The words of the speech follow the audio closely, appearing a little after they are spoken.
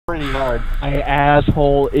hard. My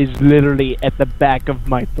asshole is literally at the back of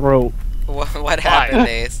my throat. What happened,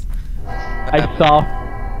 Ace? I saw.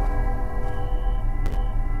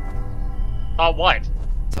 What?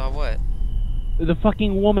 Saw what? The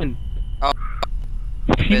fucking woman. Oh.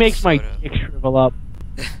 She makes my Soda. dick shrivel up.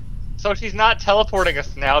 So she's not teleporting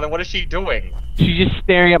us now, then what is she doing? She's just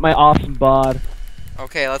staring at my awesome bod.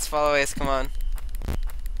 Okay, let's follow Ace, come on.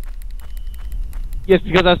 Yes,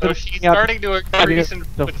 because I was So she's starting to increase in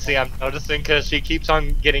frequency, I'm noticing, because she keeps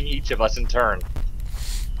on getting each of us in turn.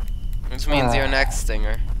 Which means you're next,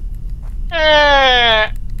 Stinger.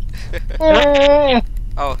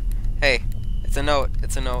 Oh, hey. It's a note.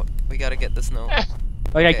 It's a note. We gotta get this note.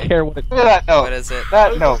 Like, Okay. I care what it. Look at that note. What is it?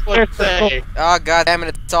 That note. Let's say, Oh, god damn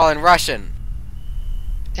it, it's all in Russian.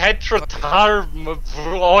 Tetratar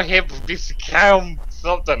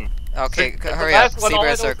something. Okay, The hurry up. last one, all I know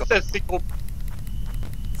Seabear is circle. it says sequel.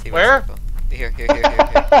 Seabear Where? circle. Here.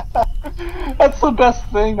 That's the best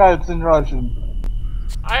thing that's in Russian.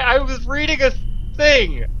 I was reading a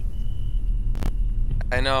thing!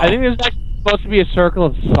 I know. I think there's actually supposed to be a circle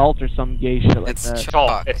of salt or some gay shit like It's that.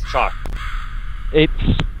 Chalk. It's chalk.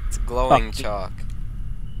 It's glowing Fuck. chalk.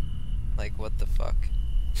 Like, what the fuck?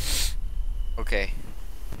 Okay.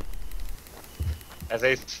 As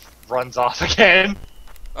Ace runs off again.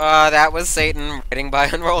 That was Satan riding by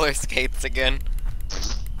on roller skates again.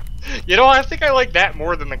 You know, I think I like that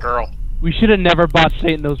more than the girl. We should have never bought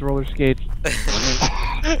Satan those roller skates.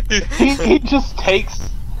 He just takes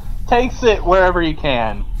it wherever he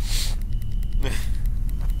can.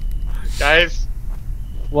 Guys,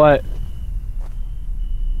 What?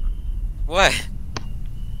 What?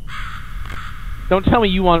 Don't tell me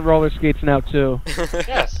you want roller skates now too.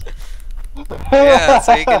 yes. Yeah,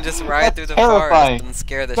 so you can just ride That's through the terrifying. forest and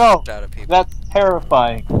scare the No, shit out of people. That's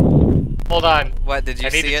terrifying. Hold on. What, did you I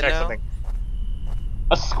need see to it check now? something.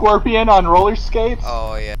 A scorpion on roller skates?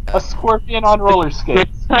 Oh, yeah. A scorpion on roller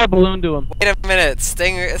skates. Tie a balloon to him. Wait a minute,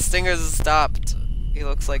 Stinger's stopped. He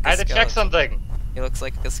looks like a I had to skeleton. check something. He looks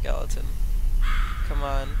like a skeleton. Come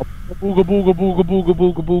on. Booga booga booga booga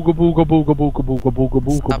booga booga booga booga booga booga booga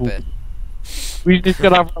booga Stop booga. it. We just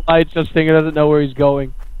got off the lights, just Stinger doesn't know where he's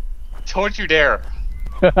going. Don't you dare.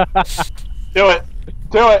 Do it.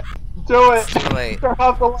 Do it. Do it. Too late. Turn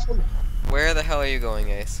off the lights. Where the hell are you going,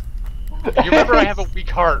 Ace? You remember I have a weak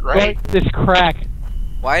heart, right? This crack.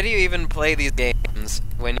 Why do you even play these games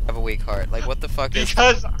when you have a weak heart? Like, what the fuck is...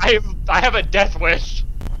 Because I have a death wish.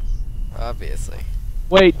 Obviously.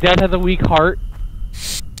 Wait, Death has a weak heart?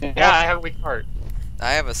 Yeah, I have a weak heart.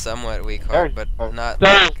 I have a somewhat weak heart, but not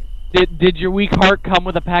So, like... did your weak heart come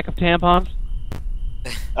with a pack of tampons?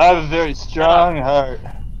 I have a very strong heart.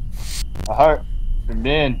 A heart for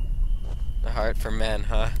men. A heart for men,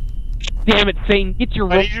 huh? Damn it, Satan, get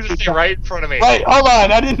your I need you to stay right in front of me. Wait, hold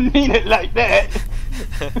on. I didn't mean it like that.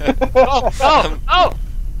 Oh!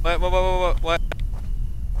 What?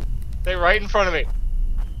 Stay right in front of me.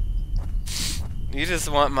 You just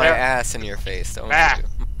want my There. ass in your face, don't Back.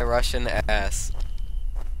 you? My Russian ass.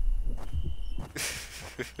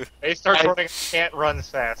 They start running, can't run as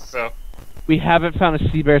fast, so We haven't found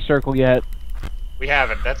a sea bear circle yet. we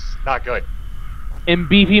haven't. That's not good. And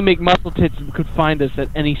Beefy McMuscletits could find us at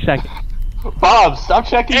any second. Bob, stop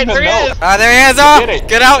checking Hey, the there he note. is! Ah, there he is! Oh! Get it.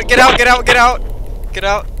 Get out! Get out! Get out! Get out! Get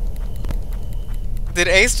out! Did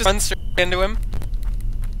Ace just run straight into him?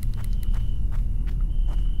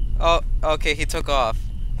 Oh, okay, he took off.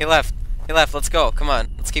 He left. He left. Let's go. Come on.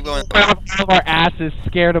 Let's keep going. One of our asses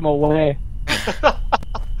scared him away.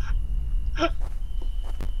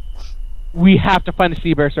 We have to find a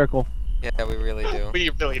sea bear circle. Yeah, we really do. We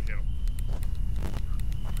really do.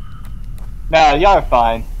 Nah, y'all are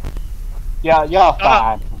fine. Yeah, y'all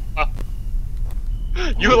fine.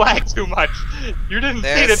 You lag too much. You didn't see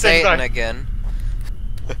There's the thing. Satan again.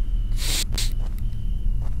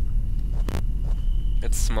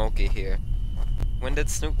 It's smoky here. When did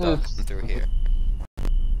Snoop Dogg come through here?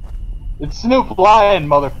 It's Snoop Lion,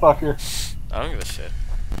 motherfucker. I don't give a shit.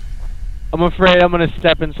 I'm afraid I'm gonna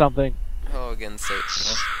step in something. Oh, again,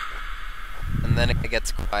 Satan. And then it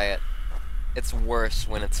gets quiet. It's worse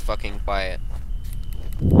when it's fucking quiet.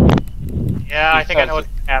 Yeah, I think I know what's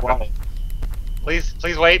happening. Please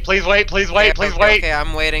wait, please wait, please wait, please wait. Okay,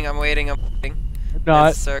 I'm waiting. Not.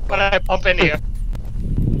 There's a circle. When I bump into you.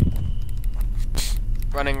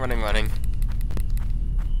 Running. Running.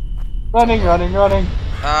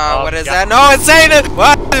 Oh, What is God. that? No, it's Satan!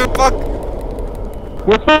 What the fuck?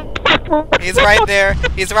 He's right there.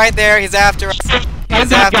 He's right there. He's after us.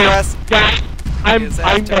 He's after us. I'm He's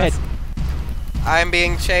after dead. us. I'm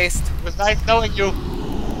being chased. It was nice knowing you.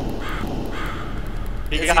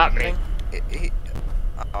 He Is got me. coming?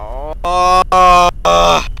 Oh, No,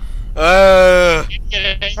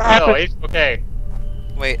 it's okay.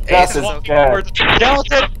 Wait, Death Ace is is Walking okay. towards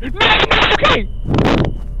skeleton. Okay.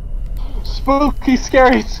 Spooky,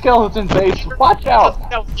 scary skeleton face. Watch out.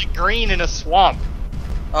 That was like green in a swamp.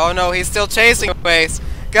 Oh no, he's still chasing Ace.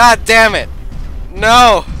 God damn it.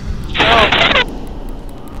 No. No.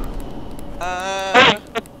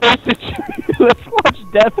 Let's watch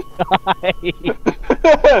Death die.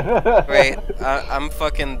 Wait, I'm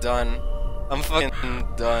fucking done. I'm fucking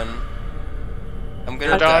done. I'm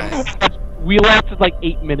gonna You're done? die. We lasted like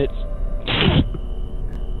 8 minutes.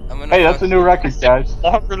 I'm gonna Hey, that's a new record, guys.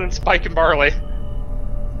 Longer than Spike and Barley.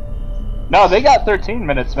 No, they got 13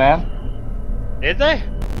 minutes, man. Did they?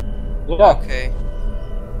 Yeah. Okay.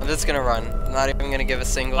 I'm just gonna run. I'm not even gonna give a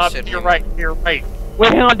single shit. You're right. You're right.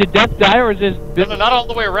 Wait, hang on, did Death die or is this... No, not all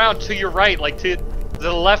the way around. To your right, like to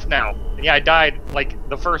the left now. And yeah, I died like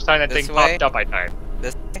the first time that This thing way? popped up. I died.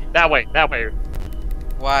 This way? That way. That way.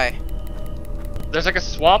 Why? There's like a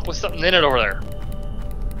swamp with something in it over there.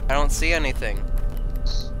 I don't see anything.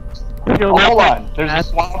 Oh, hold on. There's a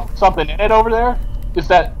swamp, something in it over there? Is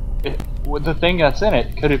that... with the thing that's in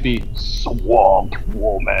it, could it be Swamp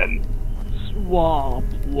Woman?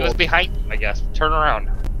 Swamp. It was behind you, I guess. Turn around.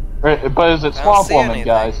 Right, but is it I don't Swamp see Woman, anything.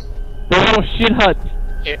 guys? The little shit huts.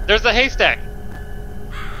 There's a haystack.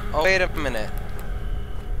 Oh, wait a minute.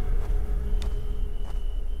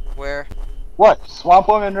 Where? What? Swamp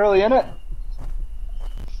Woman really in it?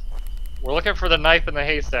 We're looking for the knife in the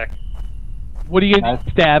haystack. What are you gonna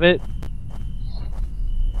do? Stab it?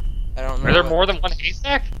 I don't know. Are there what- more than one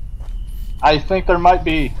haystack? I think there might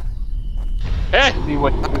be. Hey! See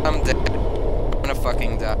what? I'm dead. I'm gonna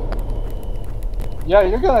fucking die. Yeah,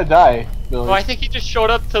 you're gonna die, Billy. No, I think he just showed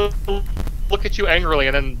up to look at you angrily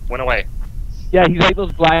and then went away. Yeah, he's like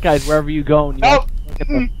those black guys wherever you go. And you Nope. look at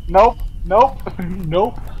them. Nope. Nope.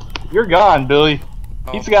 Nope. You're gone, Billy.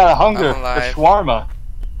 Oh, He's got a hunger I'm for alive. shawarma.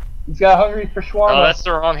 He's got hungry for shawarma. Oh, that's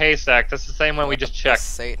the wrong haystack. That's the same one we just It's checked.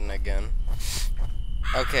 Satan again.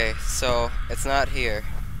 Okay, so it's not here.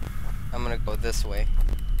 I'm gonna go this way.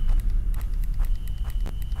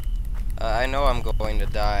 I know I'm going to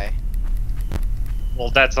die.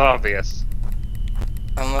 Well, that's obvious.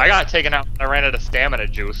 I got taken out. I ran out of stamina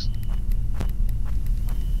juice.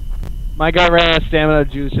 My guy ran out of stamina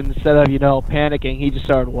juice, and instead of, panicking, he just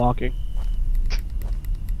started walking.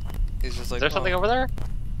 He's just like, Is there something "Oh, over there?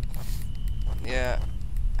 Yeah,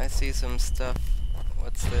 I see some stuff.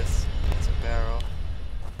 What's this? It's a barrel.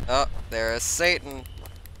 Oh, there is Satan.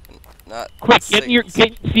 Not Quick, get in your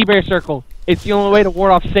sea bear circle. It's the only way to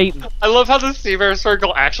ward off Satan. I love how the sea bear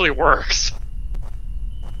circle actually works.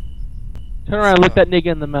 Turn around and look that nigga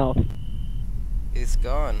in the mouth. He's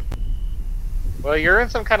gone. Well, you're in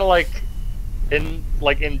some kind of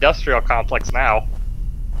industrial complex now.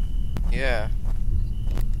 Yeah.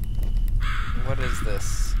 What is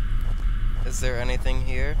this? Is there anything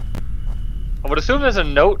here? I would assume there's a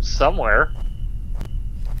note somewhere.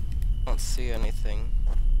 I don't see anything.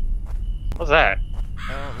 What's that?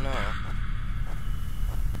 I don't know.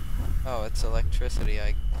 Oh, it's electricity,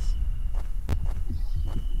 I guess.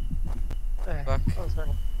 Fuck.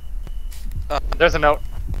 Oh, There's a note.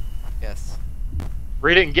 yes.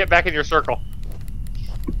 Read it and get back in your circle.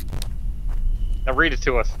 Now read it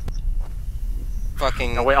to us.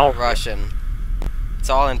 Fucking No, wait, I'll- Russian. It's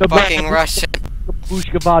all in The fucking black- Russian.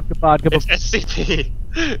 Kaboosh, kabod, kabod, It's kaboosh. SCP.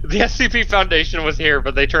 The SCP Foundation was here,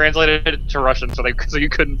 but they translated it to Russian so you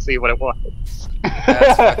couldn't see what it was.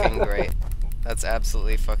 That's fucking great. That's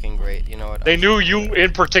absolutely fucking great. You know what? They knew you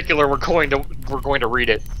in particular were going to read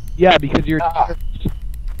it. Yeah, because you're... Ah.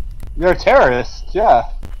 You're a terrorist, yeah.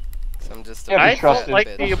 So I'm just Yeah, a be I big trusted. don't like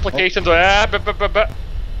bitch. the implications of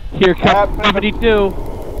Here comes 72.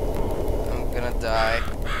 I'm gonna die.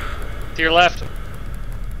 to your left.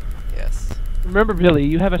 Yes. Remember, Billy,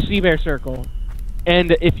 you have a sea bear circle.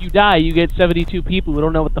 And if you die, you get 72 people who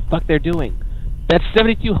don't know what the fuck they're doing. That's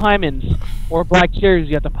 72 hymens, or black cherries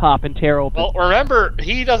you have to pop and tear open. Well, remember,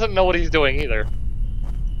 he doesn't know what he's doing either.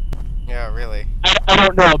 Yeah, really. I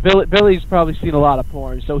don't know. Billy's probably seen a lot of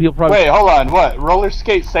porn, so he'll probably... Wait, hold on. What? Roller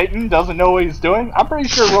Skate Satan doesn't know what he's doing? I'm pretty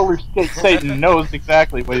sure Roller Skate Satan knows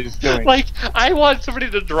exactly what he's doing. Like, I want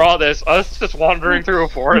somebody to draw this, us just wandering through a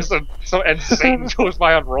forest and Satan goes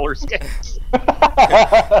by on roller skates.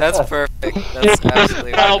 That's perfect. That's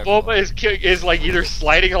absolutely Kyle wonderful. Boba is like either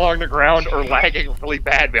sliding along the ground or lagging really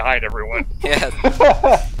bad behind everyone. Yeah.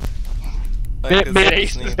 Man, his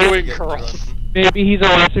Ace needs is to doing get curls. run. Maybe he's a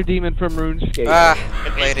lesser demon from RuneScape. Ah,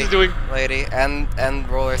 And Ace lady, is doing and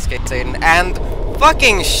roller skate Satan, and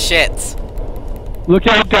fucking shit. Look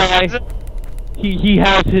out, guy. He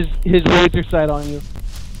has his laser sight on you.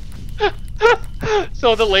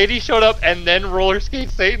 So the lady showed up and then roller skate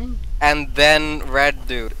Satan? And then red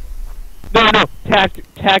dude. No,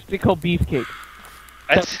 tactical beefcake.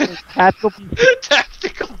 Tactical beefcake.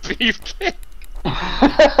 Tactical beefcake.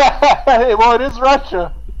 Well, it is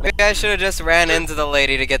Russia. Maybe I should have just ran into the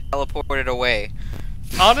lady to get teleported away.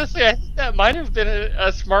 Honestly, I think that might have been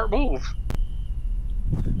a smart move.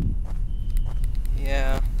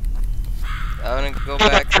 Yeah. I'm gonna go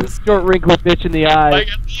back to the Short wrinkled bitch in the eye. Like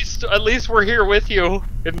at least we're here with you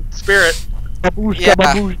in spirit. Babushka, Yeah.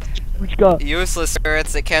 babushka. useless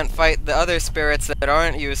spirits that can't fight the other spirits that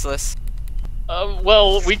aren't useless.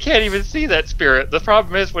 Well, we can't even see that spirit. The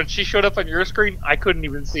problem is when she showed up on your screen, I couldn't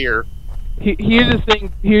even see her. Here's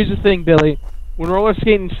the thing, Billy. When roller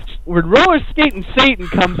skating Satan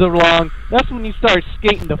comes along, that's when you start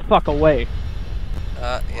skating the fuck away.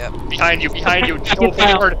 Yep. Behind you, just go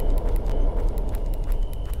forward.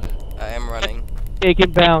 I am running.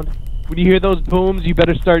 Taken bound. When you hear those booms, you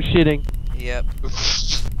better start shitting. Yep.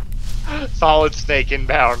 Solid Snake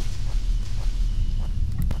inbound.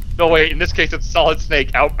 No, wait, in this case it's Solid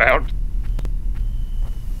Snake outbound.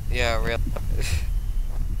 Yeah, real.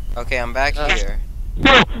 Okay, I'm back here.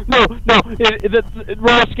 No.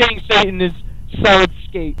 Roller skating Satan is solid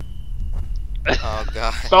skate. Oh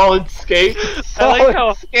god. Solid skate. I like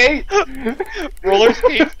how- skate. Roller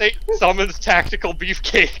skate Snake summons tactical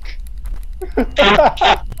beefcake.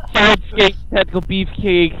 Solid skate, tactical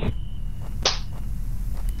beefcake.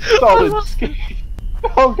 Solid skate.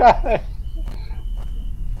 Oh god.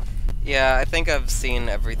 Yeah, I think I've seen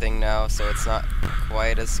everything now, so it's not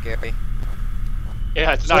quite as scary.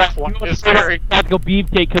 Yeah, it's not quite as scary. Tactical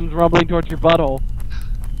beefcake comes rumbling towards your butthole.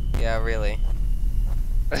 Yeah, really.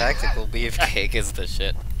 Tactical beefcake is the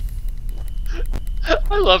shit.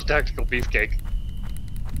 I love tactical beefcake.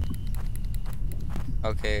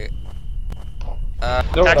 Okay. No,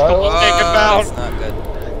 Tactical no. beefcake inbound. That's not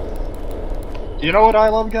good. You know what I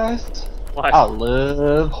love, guys? What? I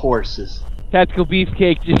love horses. Tactical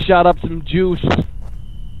beefcake just shot up some juice.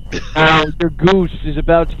 Your goose is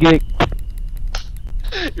about to get.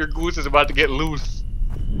 Your goose is about to get loose.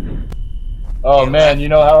 Oh man, you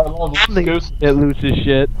know how I love goose? It loose as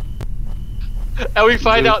shit. And we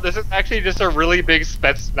find out this is actually just a really big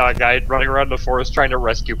Spetsnaz guy running around the forest trying to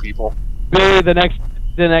rescue people. Billy, the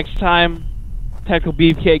next time Tactical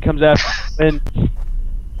Beefcake comes after and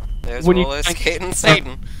There's when you- roller skating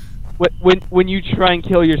Satan. when you try and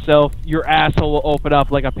kill yourself, your asshole will open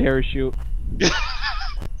up like a parachute.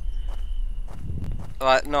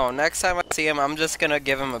 No, next time I see him, I'm just gonna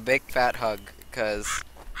give him a big fat hug, cause,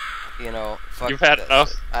 you know, fuck You've had this.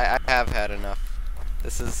 enough? I have had enough.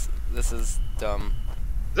 This is dumb.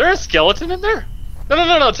 Is there a skeleton in there?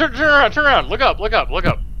 No, turn around, look up.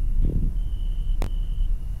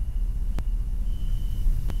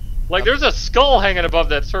 Like, there's a skull hanging above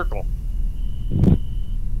that circle.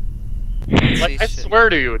 Like, I shit. swear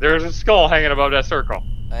to you, there's a skull hanging above that circle.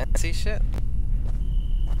 I didn't see shit.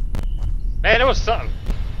 Man, it was something.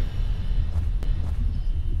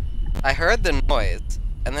 I heard the noise,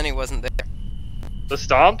 and then he wasn't there. The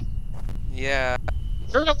stomp? Yeah.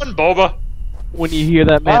 Turn that one, Boba. When you hear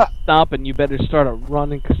that man stomping, you better start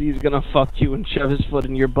running because he's gonna fuck you and shove his foot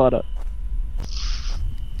in your buttock.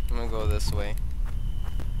 I'm gonna go this way.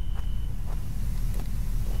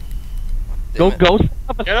 Go Damn it. ghost.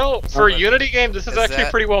 You know, for a Oh, Unity game, this is actually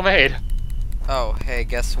that- pretty well made. Oh, hey,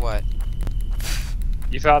 guess what?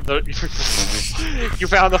 You found the you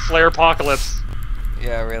found the flare apocalypse.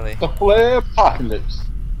 Yeah, really. The flare apocalypse.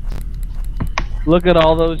 Look at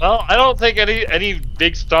all those. Well, I don't think any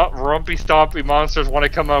big rumpy stompy monsters want to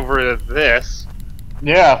come over to this.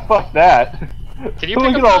 Yeah, fuck that. Can you Look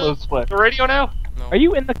pick at up all the- those flares. The radio now? No. Are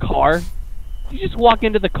you in the car? Did you just walk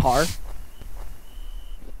into the car?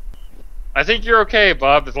 I think you're okay,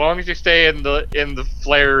 Bob, as long as you stay in the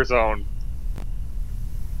flare zone,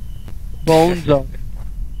 Bone zone.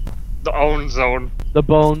 the own zone, The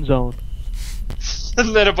bone zone.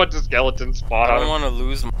 and then a bunch of skeletons spawn I on don't him. want to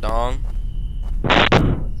lose my dong.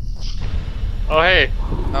 Oh hey,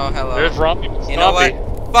 Oh, hello. there's Rompy. You know what?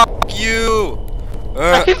 Fuck you!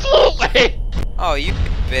 He flew away. Oh, you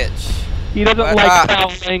bitch. He doesn't What? like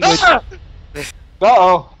foul language. Ah!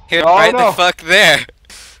 Uh-oh. Here, Oh, right no. the fuck there.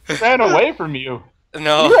 Ran away from you.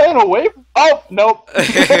 No. You ran away from... Oh, nope.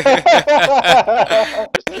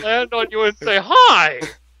 Land on you and say hi.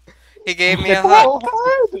 He gave me a Oh, hug.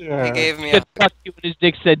 hi there. He gave me a Said fuck you and his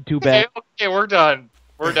dick said too Okay, bad. okay, we're done.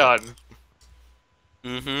 We're done.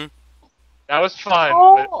 Mm-hmm. That was fun.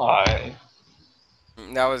 Oh, But hi.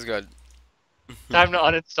 That was good. time to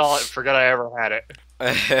uninstall it and forget I ever had it.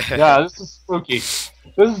 Yeah, this is spooky.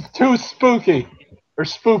 This is too spooky. Or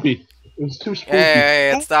spoopy. It was too spooky. Yay,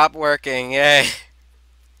 it stopped working. Yay.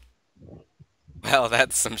 Well,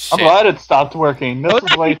 that's some shit. I'm glad it stopped working. This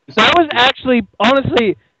is way too That was spooky. actually,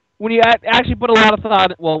 honestly, when you actually put a lot of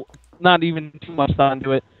thought, well, not even too much thought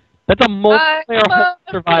into it. That's a multiplayer horror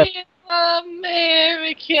survival.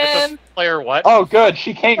 It's a player what? Oh, good.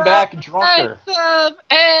 She came back drunker. Of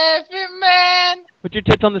every man, Put your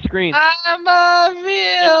tits on the screen. I'm a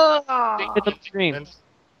real. Tits on the screen.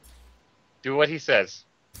 Do what he says.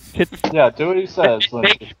 Tits. Yeah, do what he says.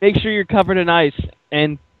 Lindsay. Make sure you're covered in ice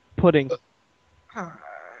and pudding. Ice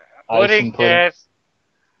Pudding and pudding. kiss.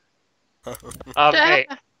 Hey.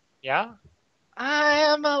 Yeah? I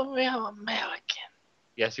am a real American.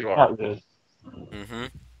 Yes, you are. Not really. Mm-hmm.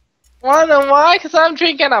 Wanna know why? Because I'm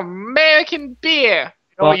drinking American beer.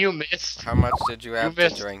 You know, you missed. How much did you You have to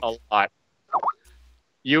missed drink? a lot.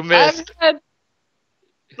 You missed. I've had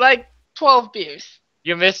like 12 beers.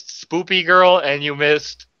 You missed Spoopy Girl and you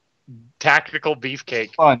missed Tactical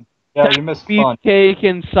Beefcake. Fun. Yeah, you missed fun. Beefcake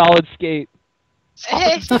and solid skate.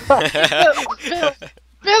 Hey,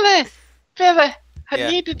 Billy, I Yeah.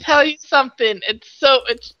 need to tell you something. It's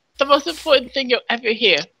the most important thing you'll ever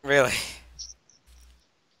hear. Really?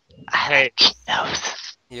 Hey.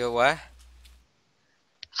 Cheetos. You what?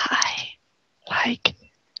 I like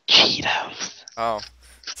Cheetos. Oh.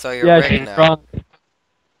 So you're Yeah, ready she's now. drunk.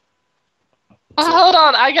 Hold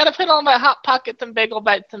on, I gotta put all my Hot Pockets and Bagel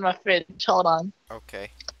Bites in my fridge. Hold on. Okay.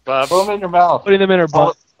 Bub, Put them in your mouth. Putting them in her All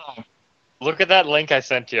butt. the time. look at that link I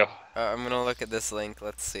sent you. I'm gonna look at this link.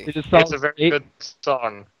 Let's see. It's, It's a very good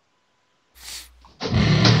song.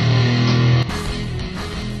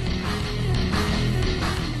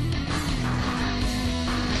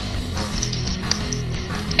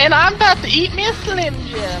 And I'm about to eat me a Slim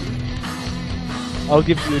Jim. I'll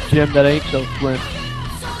give you a gym that ain't so slim.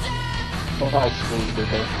 Nice, sweetie,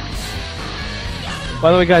 okay.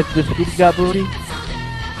 By the way, guys, this Scooby got booty.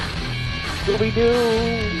 Scooby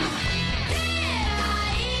Doo.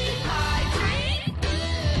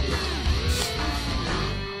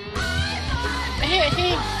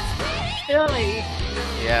 Hey, Billy,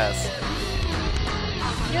 Yes.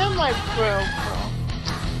 you're my bro.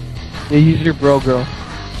 Yeah, he's your bro, girl.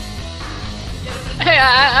 Hey,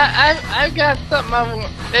 I've got something I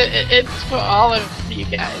want. It's for all of you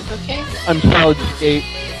guys, okay? I'm solid skate.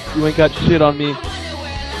 You ain't got shit on me.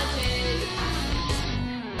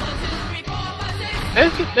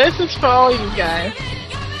 This is for all you guys.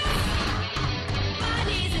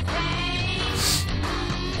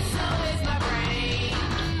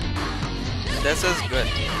 This is good.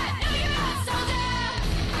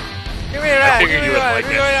 Give me I that! figured Give me you would that! like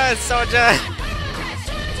Give me it. that, soldier!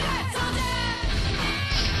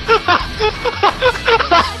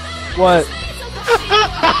 What?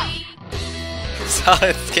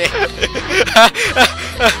 Solid skate.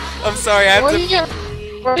 I'm sorry, I What have are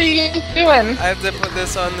to. what are you guys doing? I have to put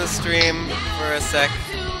this on the stream for a sec.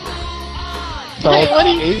 Hey, what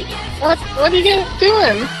are you guys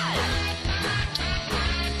doing?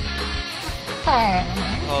 Oh.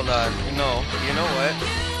 Hold on. You know what?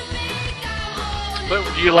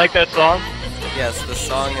 But do you like that song? Yes, the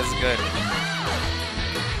song is good.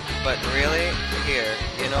 But really, here,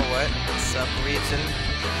 you know what? Sub-region,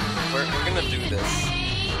 we're gonna do this.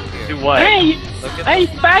 Here, Do what? Hey, look at hey,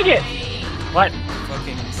 the faggot! What?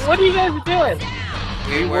 fucking. What are you guys doing?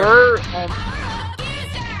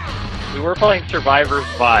 We were playing Survivors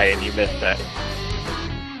by and you missed that.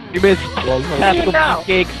 You missed Tactical now?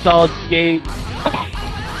 Beefcake, solid skate,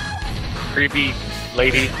 Creepy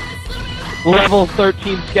lady. level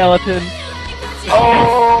 13 skeleton.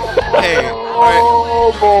 Oh! Hey,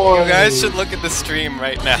 oh boy! You guys should look at the stream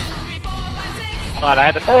right now. God, I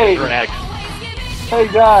had to Hey. for an X. Hey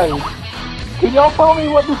guys, can y'all tell me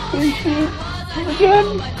what the species is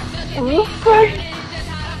again? This thing?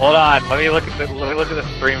 Hold on, let me look at the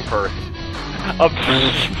stream first.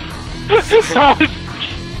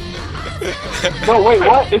 No, wait,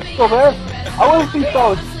 what? It's still there? I want to see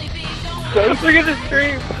solid skate. Look at the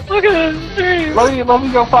stream. Look at the stream. Let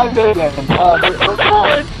me go find it again.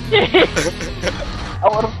 Solid skate! I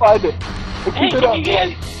want to find it. Hey, Keep it can up. you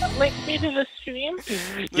guys link me to the stream?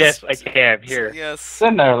 Yes, I can. Here. Yes. It's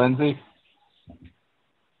in there, Lindsay.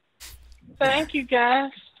 Thank you,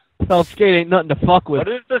 guys. Solid skate ain't nothing to fuck with. What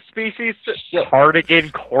is the species? Cardigan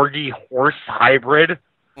Corgi Horse Hybrid?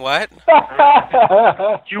 What?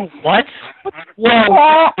 You what?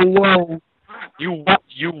 Whoa, whoa. You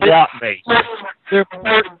what, mate? They're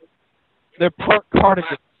part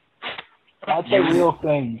cardigans. That's a real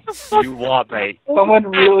thing. You what, mate? Someone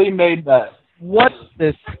really made that. What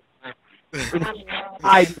this?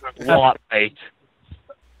 I What, mate?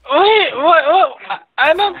 Wait, what?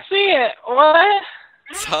 I don't see it. What?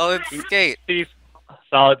 Solid skate. See,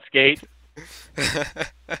 solid skate.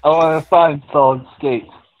 I want to find solid skate.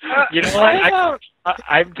 You know what? I don't. I'm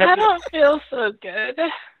I tempted. don't feel so good.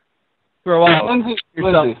 For a while. Lindsay,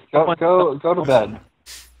 Yourself. go to bed.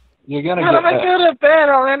 You're gonna When get I that. go to bed,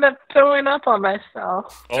 I'll end up throwing up on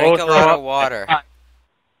myself. Drink a throw lot up. of water.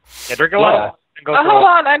 Yeah, drink a lot. Yeah. And go Hold throw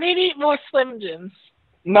up. on, I need to eat more Slim Jims.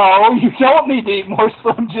 No, you don't need to eat more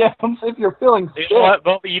Slim Jims if you're feeling sick. You know what,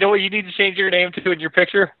 Bo? You know what you need to change your name to in your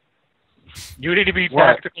picture? You need to be What?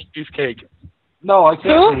 Tactical Beefcake. No, I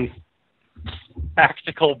can't Who? be.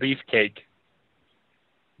 Tactical Beefcake.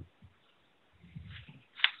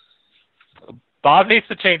 Bob needs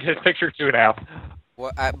to change his picture to now.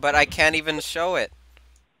 But I can't even show it.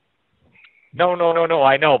 No,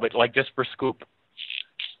 I know, but like just for Scoop.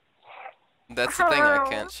 That's the thing, I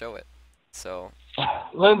can't show it. So,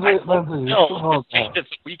 Lindsay, No, hold just change on. it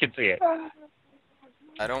so we can see it.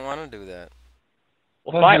 I don't want to do that.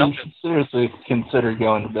 Well, fine, I'll Lindsay, you should seriously consider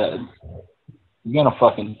going to bed. You're gonna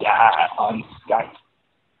fucking die on Skype.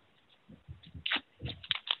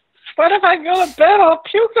 What if I go to bed? I'll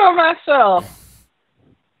puke on myself.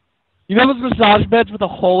 You know those massage beds with a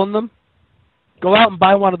hole in them? Go out and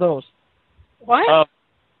buy one of those. What?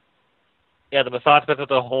 yeah, the massage bed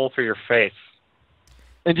with a hole for your face.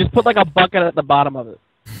 And just put like a bucket at the bottom of it.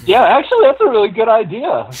 Yeah, actually, that's a really good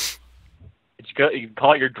idea. You can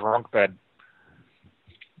call it your drunk bed.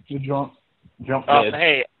 You jump bed.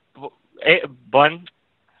 Hey, Bun,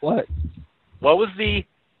 What? what was the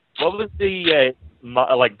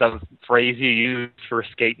like the phrase you used for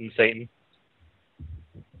skating Satan?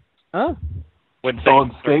 Huh? When Solid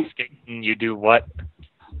Satan starts skate? skating, you do what?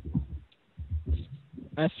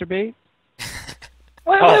 Masturbate?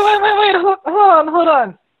 Wait, hold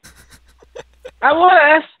on. I want to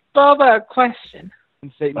ask Boba a question.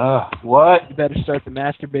 And Satan, What? you better start the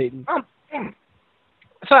masturbating.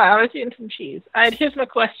 Sorry, I was eating some cheese. Alright, here's my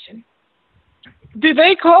question. Do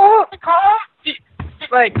they call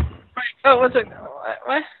like, oh, what's it?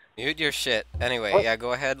 What? Mute your shit. Anyway, What? yeah,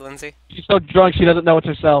 go ahead, Lindsay. She's so drunk she doesn't know it's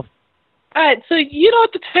herself. Alright, so you know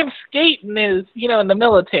what the term skating is, you know, in the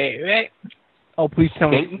military, right? Oh, please tell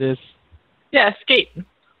me Skating? this. Yeah, skating.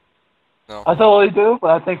 I totally do, but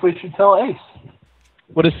I think we should tell Ace.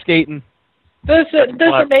 What is skating? Does the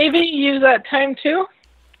What? Navy use that term too?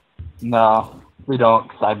 No, we don't,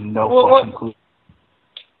 because I have no Well, fucking clue.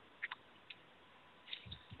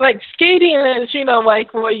 Like skating is, you know,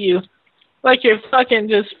 like where you, like you're fucking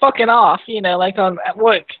just fucking off, you know, like at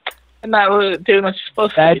work, and not really doing what you're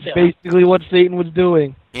supposed to That's be doing. basically what Satan was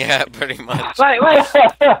doing. Yeah, pretty much.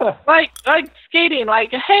 Like skating,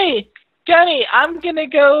 like, hey, Gunny, I'm gonna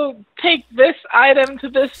go take this item to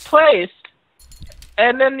this place.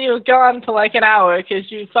 And then you're gone for like an hour because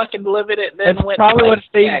you fucking delivered it and then That's went probably what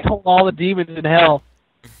Satan yeah. told all the demons in hell.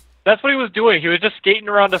 That's what he was doing. He was just skating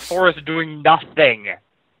around the forest doing nothing.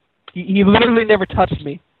 He literally never touched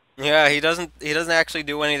me. Yeah, he doesn't actually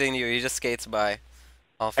do anything to you. He just skates by.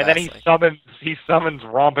 All And fastly. then he summons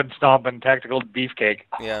Rompin' Stompin' Tactical Beefcake.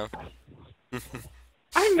 Yeah.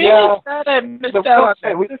 I'm really Yeah. sad I missed The out on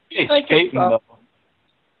fuck- we that. say Like skating, it's- though.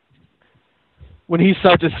 When he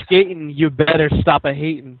starts skating, you better stop a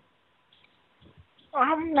hating.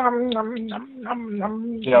 Nom, nom, nom, nom, nom,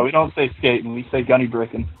 nom. Yeah, we don't say skating, we say gunny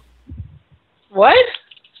bricking. What?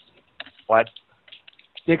 What?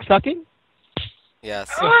 Dick sucking?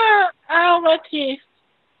 Yes. Ow, my teeth.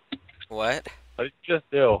 What? What did you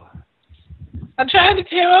just do? I'm trying to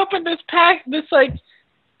tear open this pack. This like,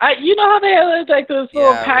 you know how they have like those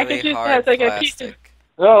little Yeah, packages really that hard has like a piece of. plastic.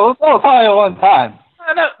 Oh, let's all try it one time.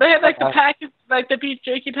 I know they have like the Okay. package, like the beef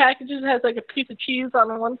jerky packages has like a piece of cheese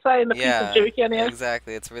on one side and a piece Yeah, of jerky on the other.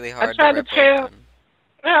 exactly. It's really hard tried to rip to tear- open.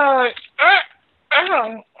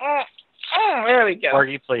 There we go.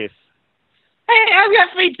 Porgy, please. Hey, I've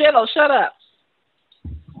got free dental. Shut up.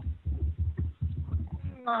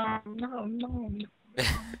 No.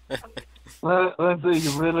 Lindsay,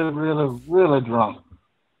 you're really drunk.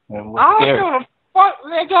 And we're I scared. don't give a fuck,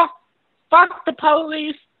 nigga. Fuck the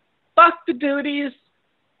police. Fuck the duties.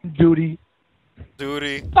 Duty.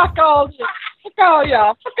 Duty. Fuck all you. Fuck all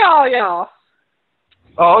y'all. Fuck all y'all.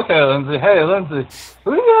 Oh, okay, Lindsay. Hey, Lindsay.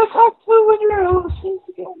 Who you gonna talk to when you're overseas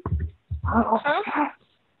again?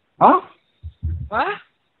 Huh? What?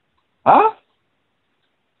 Huh?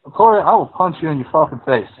 Corey, I will punch you in your fucking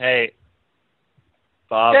face. Hey,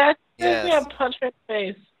 Bob. Dad, give me yes. a punch in the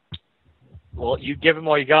face. Well, you give him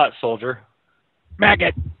all you got, soldier.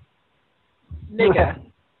 Maggot. Nigga.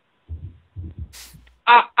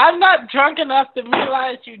 I'm not drunk enough to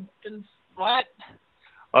realize you did what?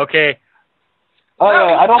 Okay. Oh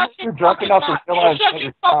yeah, I don't shut think you're drunk enough to realize Shut what your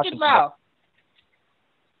you're fucking talking mouth.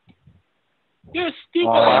 You're stupid.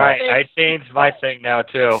 Alright, I changed my thing now,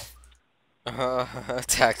 too.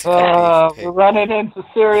 Tactical about. beefcake. We're running into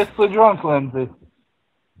seriously drunk, Lindsay.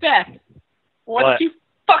 Seth, what What? you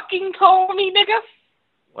fucking call me, nigga?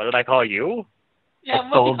 What did I call you? Yeah, A what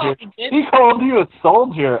you call soldier. me, bitch? He called you a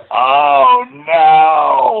soldier. Oh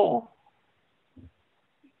no!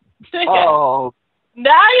 Nigga, Oh,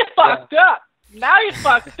 now you fucked up. Now you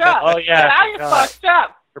fucked up. Oh, yeah, Now you God. fucked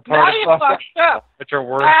up. You're part Now of you the fucked up. which are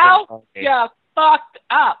worse Now than the you army. fucked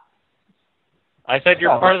up. I said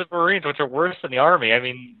you're Oh. part of the Marines, which are worse than the army. I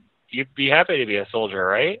mean, you'd be happy to be a soldier,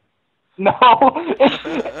 right? no!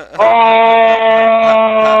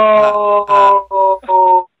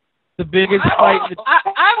 Oh! The biggest fight. In the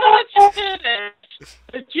I'm gonna let you finish.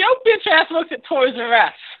 But your bitch ass looks at Toys R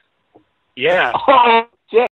Us. Yeah. Oh!